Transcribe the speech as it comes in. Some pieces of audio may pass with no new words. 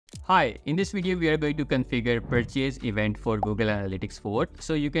Hi, in this video we are going to configure purchase event for Google Analytics 4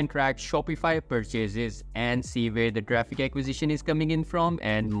 so you can track Shopify purchases and see where the traffic acquisition is coming in from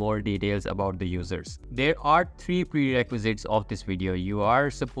and more details about the users. There are 3 prerequisites of this video. You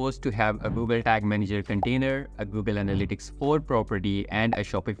are supposed to have a Google Tag Manager container, a Google Analytics 4 property and a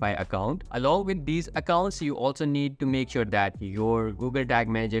Shopify account. Along with these accounts, you also need to make sure that your Google Tag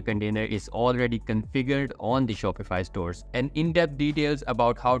Manager container is already configured on the Shopify stores. And in-depth details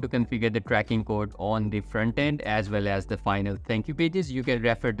about how to configure the tracking code on the front end as well as the final thank you pages, you can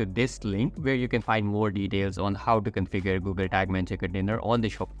refer to this link where you can find more details on how to configure Google Tag Manager container on the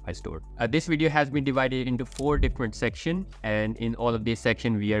Shopify store. This video has been divided into 4 different sections, and in all of these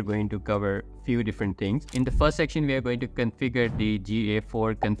sections we are going to cover few different things. In the first section, we are going to configure the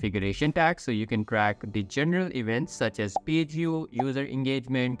GA4 Configuration Tag so you can track the general events such as page view, user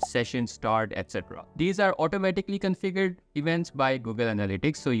engagement, session start, etc. These are automatically configured events by Google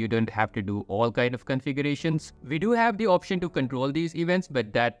Analytics, so you don't have to do all kind of configurations. We do have the option to control these events,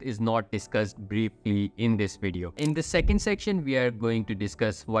 but that is not discussed briefly in this video. In the second section, we are going to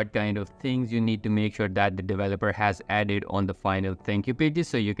discuss what kind of things you need to make sure that the developer has added on the final thank you pages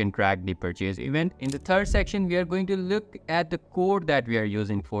so you can track the purchase event. In the third section, we are going to look at the code that we are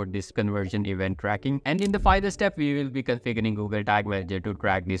using for this conversion event tracking. And in the final step, we will be configuring Google Tag Manager to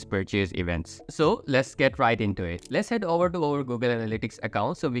track these purchase events. So let's get right into it. Let's head over to our Google Analytics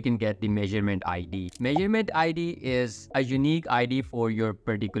account so we can get the measurement ID. Measurement ID is a unique ID for your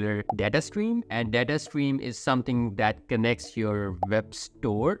particular data stream, and data stream is something that connects your web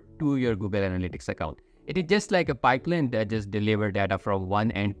store to your Google Analytics account. It is just like a pipeline that just delivers data from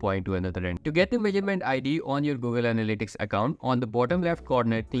one endpoint to another end. To get the measurement ID on your Google Analytics account, on the bottom left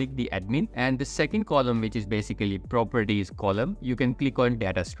corner, click the admin, and the second column, which is basically properties column, you can click on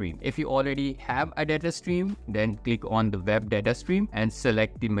data stream. If you already have a data stream, then click on the web data stream and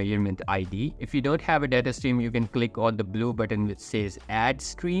select the measurement ID. If you don't have a data stream, you can click on the blue button which says add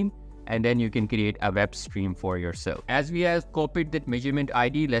stream, and then you can create a web stream for yourself. As we have copied that measurement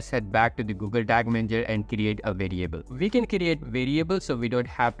ID, let's head back to the Google Tag Manager and create a variable. We can create variables so we don't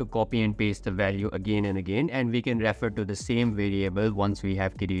have to copy and paste the value again and again, and we can refer to the same variable once we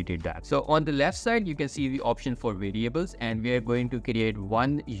have created that. So on the left side, you can see the option for variables, and we are going to create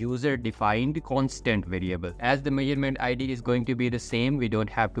one user-defined constant variable. As the measurement ID is going to be the same, we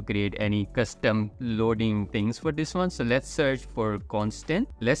don't have to create any custom loading things for this one. So let's search for constant.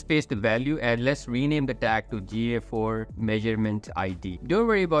 Let's paste the value and let's rename the tag to GA4 measurement ID. Don't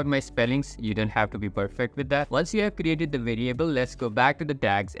worry about my spellings, you don't have to be perfect with that. Once you have created the variable, let's go back to the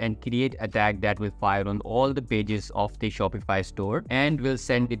tags and create a tag that will fire on all the pages of the Shopify store and will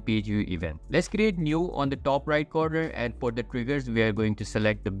send the page view event. Let's create new on the top right corner, and for the triggers we are going to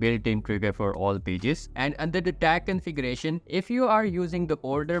select the built-in trigger for all pages. And under the tag configuration, if you are using the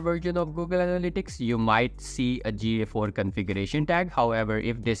older version of Google Analytics, you might see a GA4 configuration tag. However,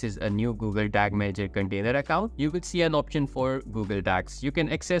 if this is a new Google Tag Manager container account, you will see an option for Google Tags. You can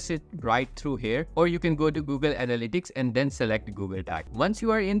access it right through here, or you can go to Google Analytics and then select Google Tag. Once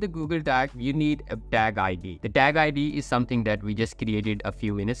you are in the Google Tag, you need a tag ID. The tag ID is something that we just created a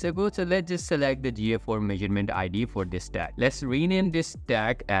few minutes ago, so let's just select the GA4 measurement ID for this tag. Let's rename this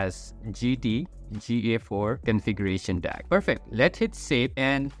tag as GA4 Configuration Tag. Perfect. Let's hit save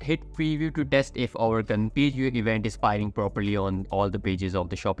and hit preview to test if our page view event is firing properly on all the pages of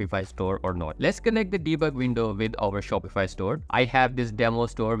the Shopify store or not. Let's connect the debug window with our Shopify store. I have this demo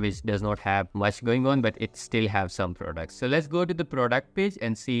store which does not have much going on, but it still has some products. So let's go to the product page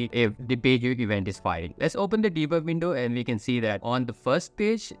and see if the page view event is firing. Let's open the debug window and we can see that on the first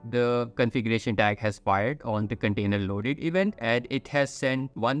page, the configuration tag has fired on the container loaded event, and it has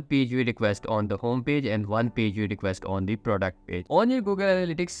sent one page view request on the home page and one page view request on the product page. On your Google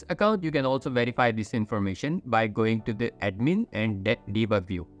Analytics account, you can also verify this information by going to the admin and debug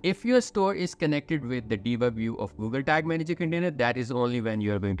view. If your store is connected with the debug view of Google Tag Manager container, that is only when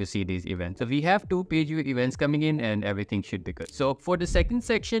you are going to see these events. So we have 2 page view events coming in and everything should be good. So for the second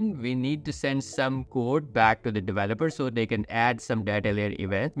section, we need to send some code back to the developer so they can add some data layer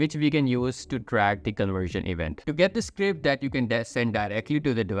event which we can use to track the conversion event. To get the script that you can send directly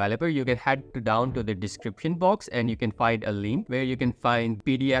to the developer, you can head down to the description box and you can find a link where you can find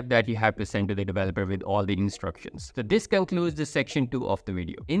PDF that you have to send to the developer with all the instructions. So this concludes the section 2 of the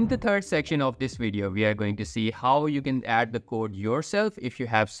video. In the third section of this video, we are going to see how you can add the code yourself if you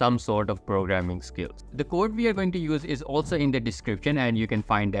have some sort of programming skills. The code we are going to use is also in the description and you can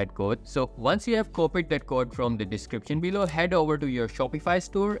find that code. So once you have copied that code from the description below, head over to your Shopify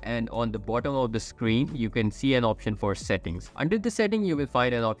store, and on the bottom of the screen, you can see an option for settings. Under the setting, you will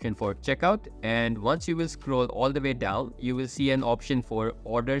find an option for checkout, And once you will scroll all the way down, you will see an option for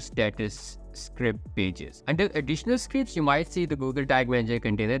order status script pages. Under additional scripts, you might see the Google Tag Manager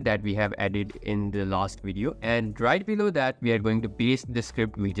container that we have added in the last video, and right below that we are going to paste the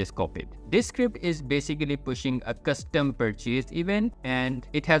script we just copied. This script is basically pushing a custom purchase event, and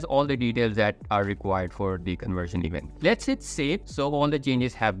it has all the details that are required for the conversion event. Let's hit save. So all the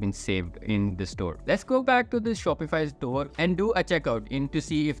changes have been saved in the store. Let's go back to the Shopify store and do a checkout in to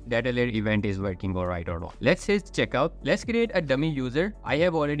see if data layer event is working alright or not. Let's hit checkout. Let's create a dummy user. I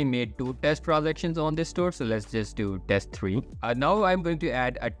have already made 2 test transactions on this store, so let's just do test 3. Now I'm going to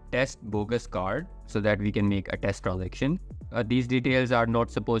add a test bogus card so that we can make a test transaction. These details are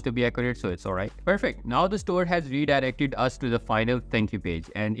not supposed to be accurate, so it's alright. Perfect. Now the store has redirected us to the final thank you page,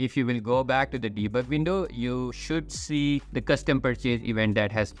 and if you will go back to the debug window, you should see the custom purchase event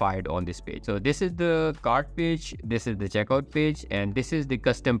that has fired on this page. So this is the cart page, this is the checkout page, and this is the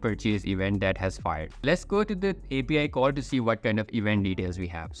custom purchase event that has fired. Let's go to the API call to see what kind of event details we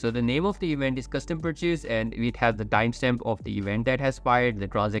have. So the name of the event is custom purchase, and it has the timestamp of the event that has fired, the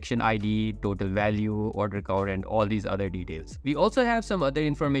transaction ID, total value, order count, and all these other details. We also have some other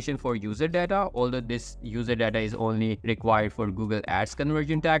information for user data, although this user data is only required for Google Ads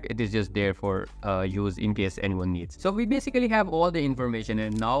conversion tag. It is just there for use in case anyone needs. So we basically have all the information,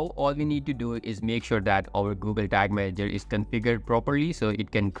 and now all we need to do is make sure that our Google Tag Manager is configured properly so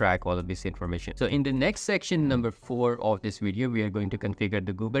it can track all of this information. So in the next section, number 4 of this video, we are going to configure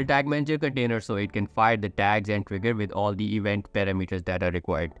the Google Tag Manager container so it can fire the tags and trigger with all the event parameters that are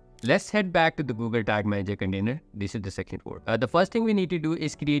required. Let's head back to the Google Tag Manager container. This is the section 4. The first thing we need to do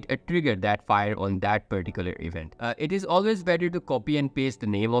is create a trigger that fire on that particular event. It is always better to copy and paste the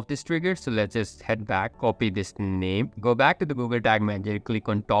name of this trigger. So let's just head back, copy this name, go back to the Google Tag Manager, click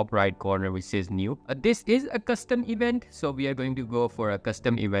on top right corner which says new. This is a custom event, so we are going to go for a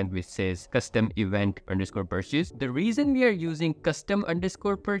custom event which says custom event underscore purchase. The reason we are using custom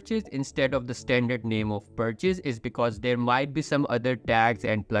underscore purchase instead of the standard name of purchase is because there might be some other tags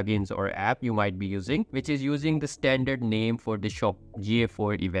and plugins or app you might be using, which is using the standard name for the shop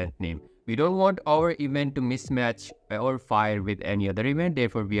GA4 event name. We don't want our event to mismatch or fire with any other event,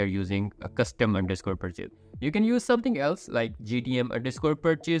 therefore we are using a custom underscore purchase. You can use something else like GTM underscore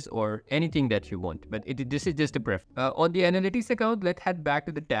purchase or anything that you want, but this is just a preference. On the analytics account, let's head back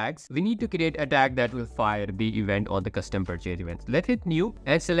to the tags. We need to create a tag that will fire the event on the custom purchase event. Let's hit new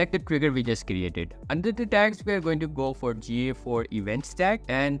and select the trigger we just created. Under the tags, we are going to go for GA4 events tag,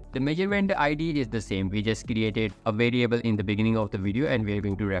 and the measurement ID is the same. We just created a variable in the beginning of the video and we are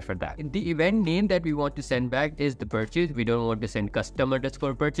going to refer that. The event name that we want to send back is the purchase. We don't want to send custom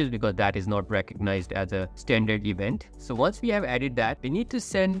underscore purchase because that is not recognized as a standard event. So once we have added that, we need to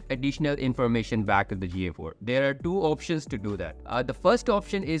send additional information back to the GA4. There are 2 options to do that. The first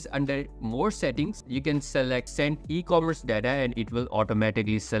option is under more settings. You can select send e-commerce data and it will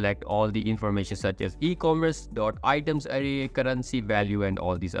automatically select all the information such as e-commerce, items array, currency value, and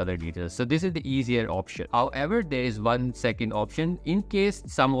all these other details. So this is the easier option. However, there is one second option. In case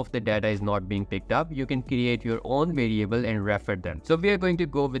some of the data is not being picked up, you can create your own variable and refer them. So we are going to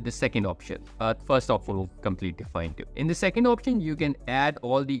go with the second option. First option will completely fine too. In the second option, you can add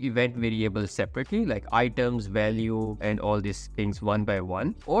all the event variables separately, like items, value, and all these things one by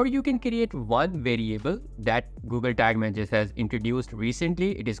one. Or you can create one variable that Google Tag Manager has introduced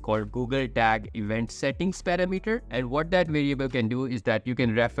recently. It is called Google Tag Event Settings Parameter. And what that variable can do is that you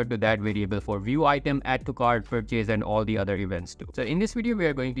can refer to that variable for view item, add to cart, purchase, and all the other events too. So in this video, we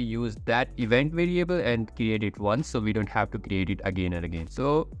are going to use that event variable and create it once so we don't have to create it again and again.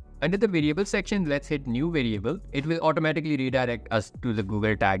 So under the variable section, let's hit new variable. It will automatically redirect us to the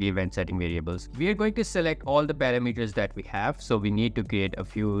Google Tag event setting variables. We are going to select all the parameters that we have. So we need to create a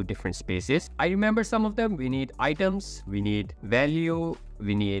few different spaces. I remember some of them. We need items, we need value,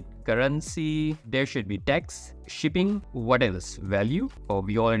 we need currency, there should be text, shipping, what else? Value? Oh,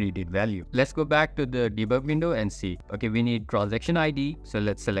 we already did value. Let's go back to the debug window and see. Okay, we need transaction ID. So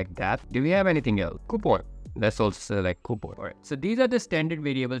let's select that. Do we have anything else? Coupon. Let's also select coupon. All right. So these are the standard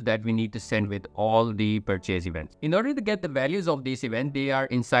variables that we need to send with all the purchase events. In order to get the values of these events, they are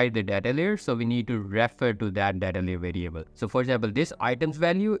inside the data layer. So we need to refer to that data layer variable. So for example, this items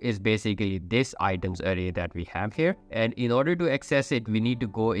value is basically this items array that we have here. And in order to access it, we need to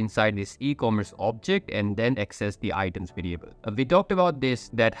go inside this e-commerce object and then access the items variable. We talked about this,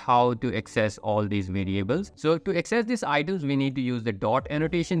 that how to access all these variables. So to access these items, we need to use the dot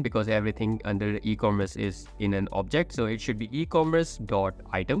annotation because everything under the e-commerce is in an object, so it should be e-commerce dot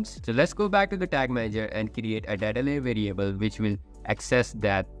items. So let's go back to the tag manager and create a data layer variable which will access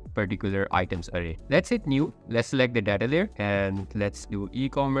that particular items array. Let's hit new. Let's select the data layer and let's do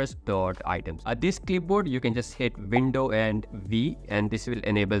ecommerce.items. At this clipboard, you can just hit Window and V, and this will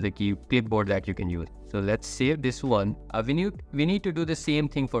enable the clipboard that you can use. So let's save this one. We need to do the same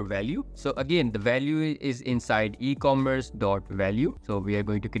thing for value. So again, the value is inside ecommerce.value. So we are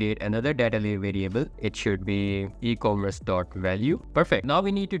going to create another data layer variable. It should be ecommerce.value. Perfect. Now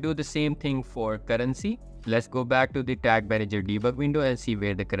we need to do the same thing for currency. Let's go back to the Tag Manager debug window and see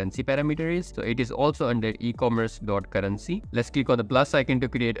where the currency parameter is. So it is also under ecommerce.currency. Let's click on the plus icon to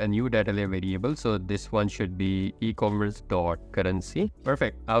create a new data layer variable. So this one should be ecommerce.currency.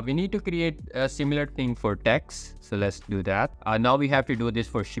 Perfect. We need to create a similar thing for tax. So let's do that. Now we have to do this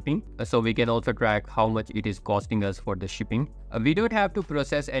for shipping. So we can also track how much it is costing us for the shipping. We don't have to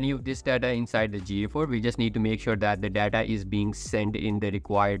process any of this data inside the GA4. We just need to make sure that the data is being sent in the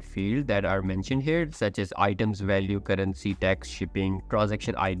required field that are mentioned here, such as items, value, currency, tax, shipping,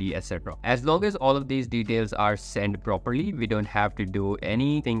 transaction ID, etc. As long as all of these details are sent properly, we don't have to do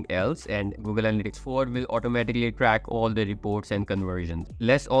anything else, and Google Analytics 4 will automatically track all the reports and conversions.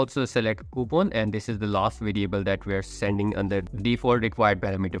 Let's also select coupon, and this is the last variable that we are sending under default required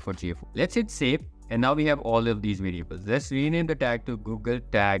parameter for GA4. Let's hit save. And now we have all of these variables. Let's rename the tag to Google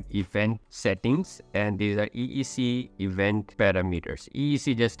Tag Event Settings. And these are EEC event parameters.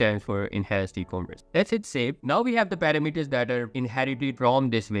 EEC just stands for Enhanced E-commerce. Let's hit save. Now we have the parameters that are inherited from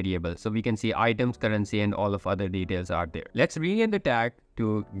this variable. So we can see items, currency, and all of other details are there. Let's rename the tag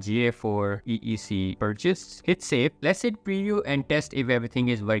to GA4 EEC purchase. Hit save. Let's hit preview and test if everything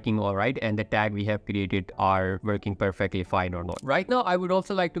is working all right and the tag we have created are working perfectly fine or not. Right now, I would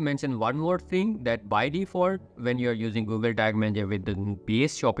also like to mention one more thing, that by default, when you're using Google Tag Manager with the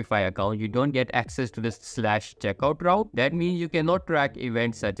base Shopify account, you don't get access to the /checkout route. That means you cannot track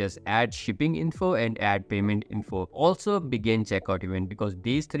events such as add shipping info and add payment info. Also begin checkout event, because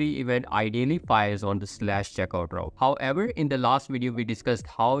these three events ideally fires on the /checkout route. However, in the last video, we discussed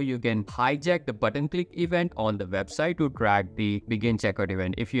how you can hijack the button click event on the website to track the begin checkout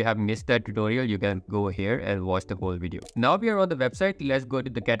event. If you have missed that tutorial, you can go here and watch the whole video. Now we are on the website. Let's go to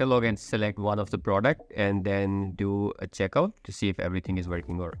the catalog and select one of the product and then do a checkout to see if everything is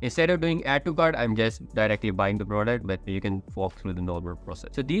working. Or instead of doing add to cart, I'm just directly buying the product, but you can walk through the normal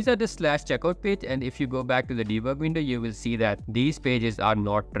process. So these are the /checkout page, and if you go back to the debug window, you will see that these pages are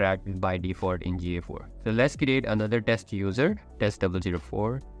not tracked by default in GA4. So let's create another test user,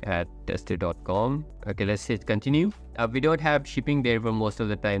 test004@tested.com. Okay, let's hit continue. We don't have shipping there for most of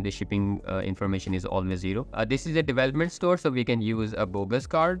the time. The shipping information is always 0. This is a development store, so we can use a bogus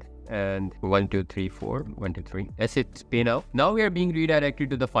card and 1, 2, 3, 4, 1, 2, 3. Let's hit pay now. Now we are being redirected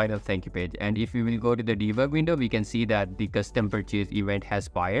to the final thank you page. And if we will go to the debug window, we can see that the custom purchase event has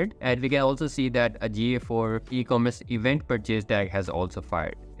fired. And we can also see that a GA4 e-commerce event purchase tag has also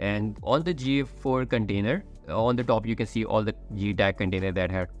fired. And on the GA4 container, on the top, you can see all the G tag container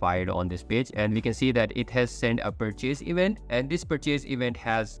that had fired on this page, and we can see that it has sent a purchase event, and this purchase event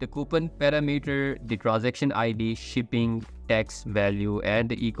has the coupon parameter, the transaction ID, shipping, tax, value, and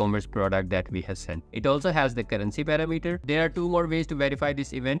the e-commerce product that we have sent. It also has the currency parameter. There are two more ways to verify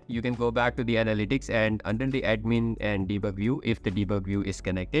this event. You can go back to the analytics, and under the admin and debug view, if the debug view is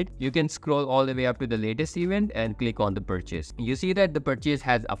connected, you can scroll all the way up to the latest event and click on the purchase. You see that the purchase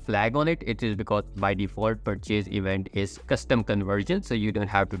has a flag on it. It is because by default purchase event is custom conversion, so you don't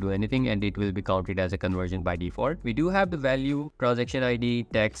have to do anything and it will be counted as a conversion by default. We do have the value, transaction ID,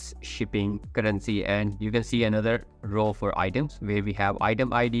 tax, shipping, currency, and you can see another row for items where we have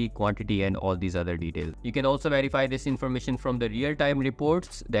item ID, quantity, and all these other details. You can also verify this information from the real-time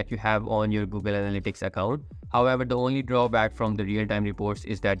reports that you have on your Google Analytics account. However, the only drawback from the real-time reports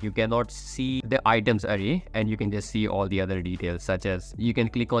is that you cannot see the items array, and you can just see all the other details, such as you can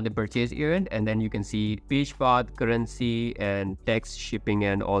click on the purchase event and then you can see page path, currency, and text, shipping,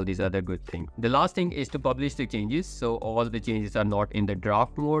 and all these other good things. The last thing is to publish the changes. So all the changes are not in the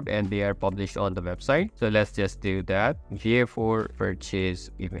draft mode and they are published on the website. So let's just do that. GA4 purchase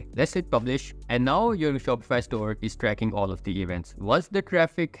event. Let's hit publish. And now your Shopify store is tracking all of the events. Once the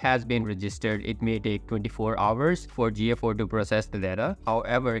traffic has been registered, it may take 24 hours for GA4 to process the data.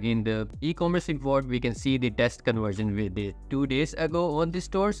 However, in the e-commerce report, we can see the test conversion we did 2 days ago on the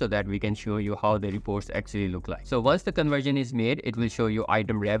store, so that we can show you how the reports actually look like. So once the conversion is made, it will show you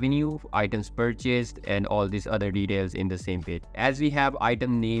item revenue, items purchased, and all these other details in the same page. As we have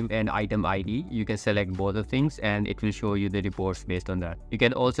item name and item ID, you can select both of things and it will show you the reports based on that. You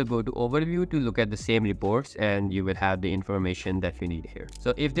can also go to overview to look at the same reports and you will have the information that you need here.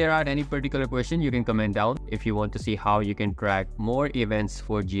 So if there are any particular question, you can comment down. If you want to see how you can track more events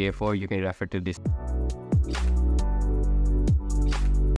for GA4, you can refer to this.